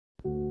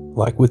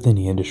Like with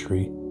any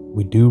industry,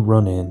 we do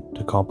run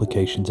into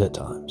complications at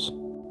times.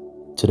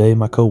 Today,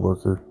 my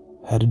coworker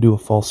had to do a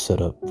false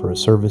setup for a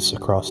service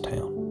across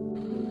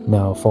town.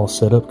 Now, a false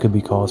setup could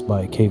be caused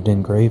by a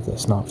caved-in grave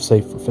that's not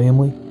safe for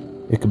family,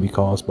 it could be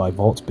caused by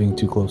vaults being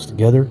too close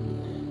together,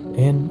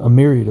 and a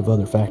myriad of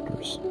other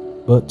factors.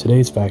 But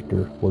today's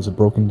factor was a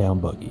broken down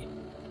buggy.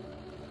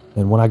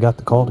 And when I got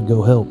the call to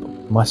go help,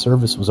 my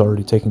service was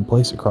already taking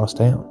place across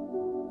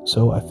town.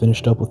 So I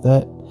finished up with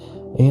that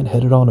and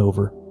headed on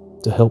over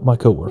to help my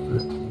coworker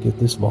get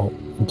this vault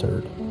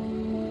interred.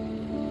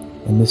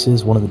 And this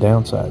is one of the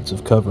downsides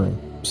of covering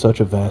such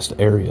a vast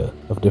area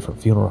of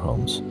different funeral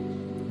homes.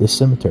 This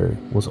cemetery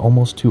was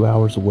almost 2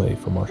 hours away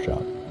from our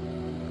shop.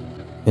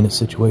 In a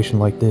situation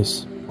like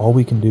this, all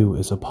we can do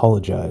is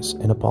apologize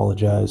and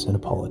apologize and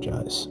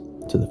apologize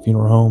to the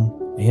funeral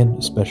home and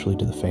especially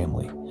to the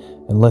family,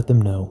 and let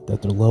them know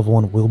that their loved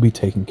one will be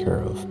taken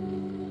care of.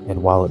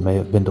 And while it may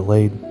have been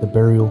delayed, the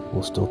burial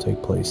will still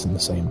take place in the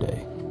same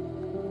day.